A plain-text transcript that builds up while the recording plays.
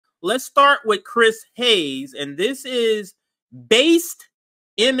let's start with Chris Hayes, and this is based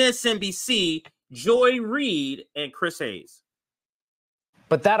MSNBC, Joy Reid and Chris Hayes.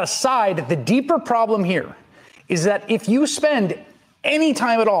 But that aside, the deeper problem here is that if you spend any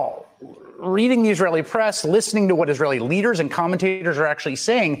time at all reading the Israeli press, listening to what Israeli leaders and commentators are actually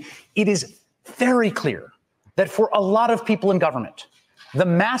saying, it is very clear that for a lot of people in government, the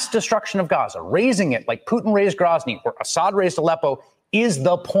mass destruction of Gaza, raising it like Putin raised Grozny or Assad raised Aleppo, is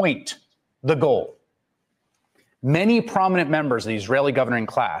the point, the goal. Many prominent members of the Israeli governing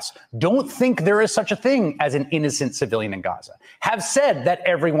class don't think there is such a thing as an innocent civilian in Gaza, have said that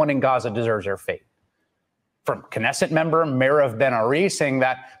everyone in Gaza deserves their fate. From Knesset member Meirav Ben-Ari saying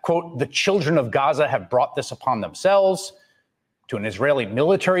that, quote, the children of Gaza have brought this upon themselves, to an Israeli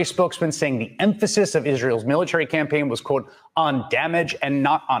military spokesman saying the emphasis of Israel's military campaign was, quote, on damage and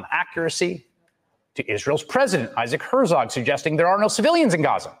not on accuracy, to Israel's president, Isaac Herzog, suggesting there are no civilians in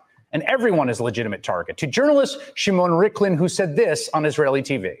Gaza and everyone is a legitimate target, to journalist Shimon Riklin, who said this on Israeli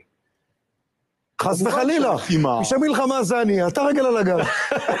TV. חס וחלילה, כשמלחמה זה אני, אתה רגל על הגב.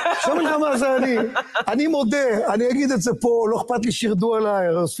 כשמלחמה זה אני מודה, אני אגיד את זה פה, לא אכפת לי שירדו עליי,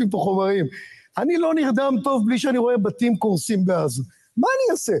 אוספים פה חומרים. אני לא נרדם טוב בלי שאני רואה בתים קורסים בעזה. מה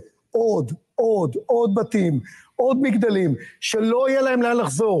אני אעשה? עוד בתים, עוד מגדלים, שלא יהיה להם לאן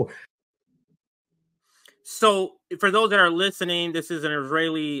לחזור. So, for those that are listening, this is an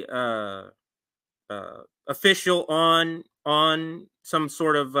Israeli official on some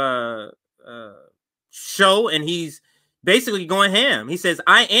sort of show, and he's basically going ham. He says,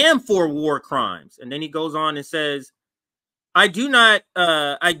 I am for war crimes. And then he goes on and says, I do not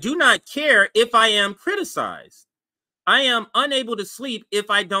care if I am criticized. I am unable to sleep if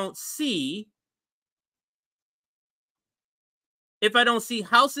I don't see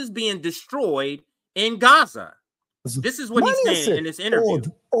houses being destroyed in Gaza. This is what he's saying in this interview.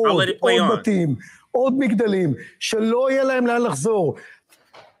 I'll let it play on. עוד מגדלים, שלא יהיה להם לאן לחזור.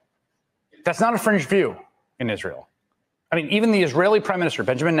 That's not a fringe view in Israel. I mean, even the Israeli Prime Minister,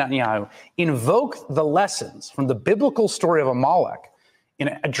 Benjamin Netanyahu, invoked the lessons from the biblical story of Amalek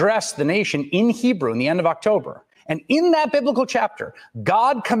and addressed the nation in Hebrew in the end of October. And in that biblical chapter,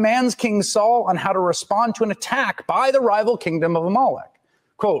 God commands King Saul on how to respond to an attack by the rival kingdom of Amalek.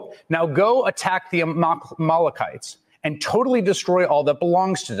 Quote, now go attack the Amalekites and totally destroy all that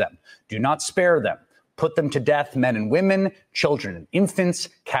belongs to them. Do not spare them. Put them to death, men and women, children and infants,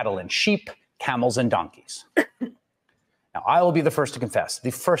 cattle and sheep, camels and donkeys. Now, I will be the first to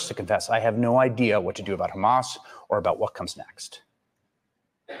confess, I have no idea what to do about Hamas or about what comes next.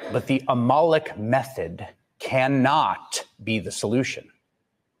 But the Amalek method cannot be the solution.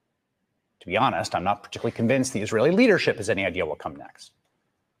 To be honest, I'm not particularly convinced the Israeli leadership has any idea what will come next.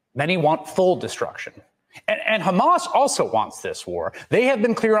 Many want full destruction. And Hamas also wants this war. They have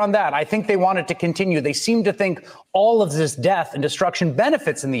been clear on that. I think they want it to continue. They seem to think all of this death and destruction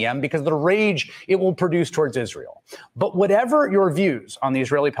benefits in the end because of the rage it will produce towards Israel. But whatever your views on the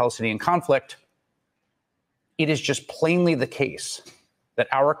Israeli-Palestinian conflict, it is just plainly the case that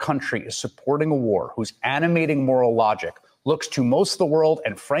our country is supporting a war whose animating moral logic looks to most of the world,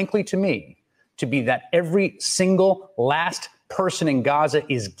 and frankly to me, to be that every single last person in Gaza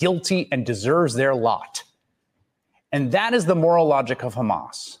is guilty and deserves their lot. And that is the moral logic of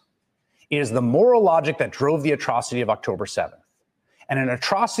Hamas. It is the moral logic that drove the atrocity of October 7th. And an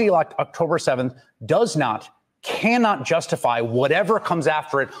atrocity like October 7th cannot justify whatever comes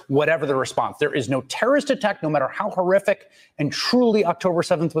after it, whatever the response. There is no terrorist attack, no matter how horrific, and truly October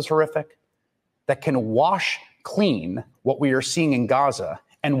 7th was horrific, that can wash clean what we are seeing in Gaza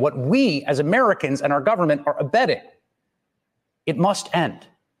and what we as Americans and our government are abetting. It must end.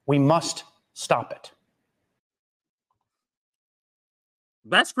 We must stop it.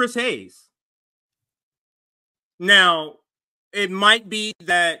 That's Chris Hayes. Now, it might be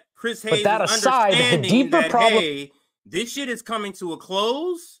that Chris Hayes is understanding that, hey, this shit is coming to a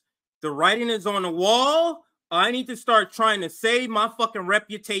close. The writing is on the wall. I need to start trying to save my fucking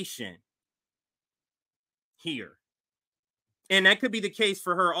reputation here. And that could be the case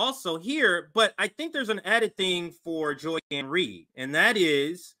for her also here. But I think there's an added thing for Joy-Ann Reid. And that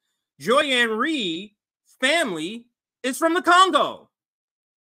is Joy-Ann Reid's family is from the Congo.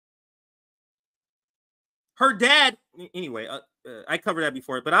 Her dad, anyway, I covered that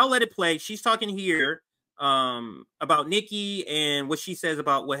before, but I'll let it play. She's talking here about Nikki and what she says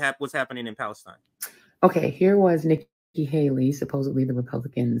about what's happening in Palestine. Okay, here was Nikki Haley, supposedly the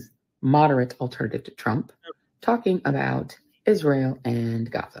Republicans' moderate alternative to Trump, talking about Israel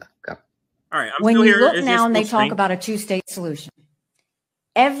and Gaza. Go. All right. When you look now and they talk about a two-state solution,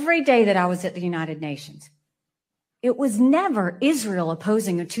 every day that I was at the United Nations, It was never Israel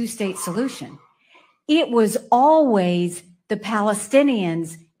opposing a two-state solution. It was always the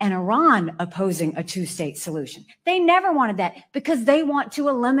Palestinians and Iran opposing a two-state solution. They never wanted that because they want to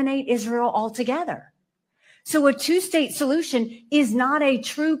eliminate Israel altogether. So a two-state solution is not a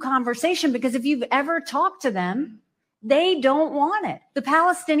true conversation because if you've ever talked to them, they don't want it. The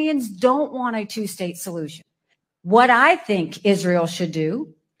Palestinians don't want a two-state solution. What I think Israel should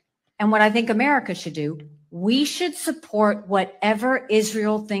do and what I think America should do, we should support whatever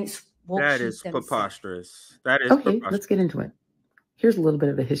Israel thinks will keep them safe. That is preposterous. That is Okay, preposterous. let's get into it. Here's a little bit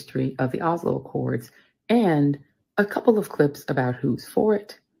of the history of the Oslo Accords and a couple of clips about who's for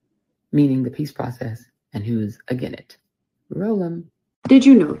it, meaning the peace process, and who's against it. Roll them. Did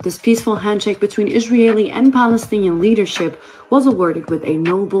you know this peaceful handshake between Israeli and Palestinian leadership was awarded with a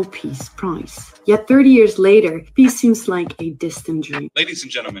Nobel Peace Prize? Yet 30 years later, peace seems like a distant dream. Ladies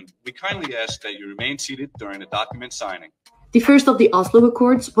and gentlemen, we kindly ask that you remain seated during the document signing. The first of the Oslo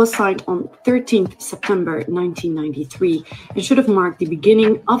Accords was signed on 13th September 1993 and should have marked the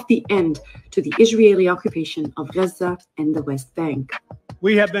beginning of the end to the Israeli occupation of Gaza and the West Bank.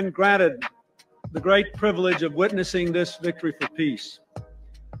 We have been granted the great privilege of witnessing this victory for peace.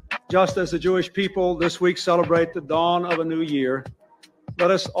 Just as the Jewish people this week celebrate the dawn of a new year,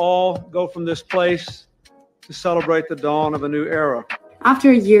 let us all go from this place to celebrate the dawn of a new era.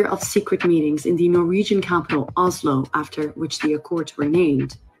 After a year of secret meetings in the Norwegian capital Oslo, after which the accords were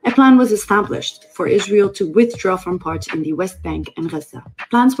named, a plan was established for Israel to withdraw from parts in the West Bank and Gaza.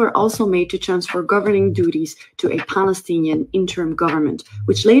 Plans were also made to transfer governing duties to a Palestinian interim government,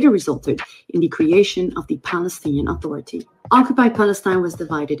 which later resulted in the creation of the Palestinian Authority. Occupied Palestine was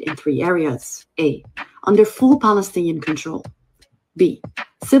divided in three areas. A. Under full Palestinian control. B.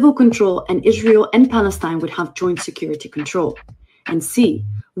 Civil control, and Israel and Palestine would have joint security control. And C.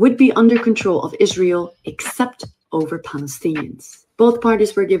 Would be under control of Israel except over Palestinians. Both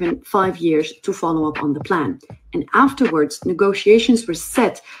parties were given 5 years to follow up on the plan, and afterwards negotiations were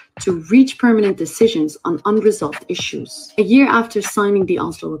set to reach permanent decisions on unresolved issues. A year after signing the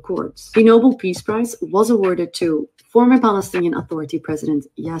Oslo Accords, the Nobel Peace Prize was awarded to former Palestinian Authority President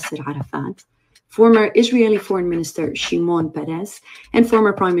Yasser Arafat, former Israeli Foreign Minister Shimon Peres, and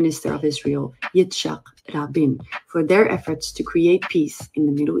former Prime Minister of Israel Yitzhak Rabin for their efforts to create peace in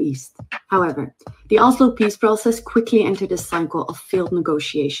the Middle East. However, the Oslo peace process quickly entered a cycle of failed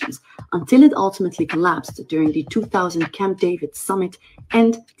negotiations until it ultimately collapsed during the 2000 Camp David summit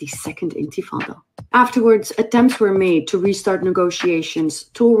and the Second Intifada. Afterwards, attempts were made to restart negotiations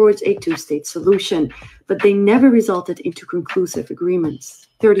towards a two-state solution, but they never resulted into conclusive agreements.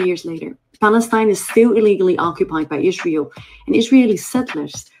 30 years later, Palestine is still illegally occupied by Israel, and Israeli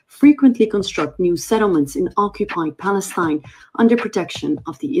settlers frequently construct new settlements in occupied Palestine under protection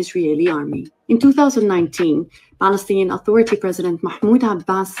of the Israeli army. In 2019, Palestinian Authority President Mahmoud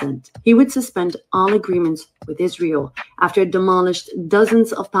Abbas said he would suspend all agreements with Israel after it demolished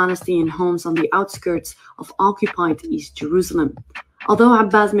dozens of Palestinian homes on the outskirts of occupied East Jerusalem. Although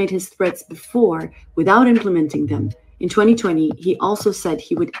Abbas made his threats before without implementing them, in 2020, he also said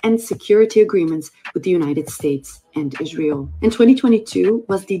he would end security agreements with the United States and Israel. And 2022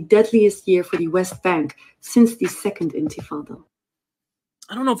 was the deadliest year for the West Bank since the Second Intifada.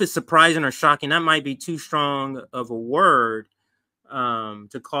 I don't know if it's surprising or shocking. That might be too strong of a word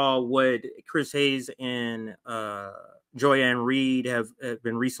to call what Chris Hayes and Joyanne Reid have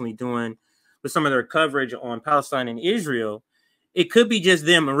been recently doing with some of their coverage on Palestine and Israel. It could be just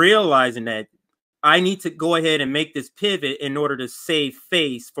them realizing that I need to go ahead and make this pivot in order to save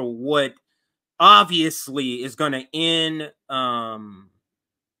face for what obviously is going to end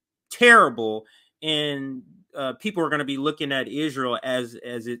terrible, and people are going to be looking at Israel as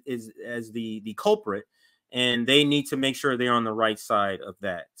the culprit, and they need to make sure they're on the right side of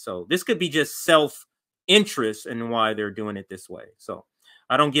that. So this could be just self-interest in why they're doing it this way. So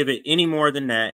I don't give it any more than that.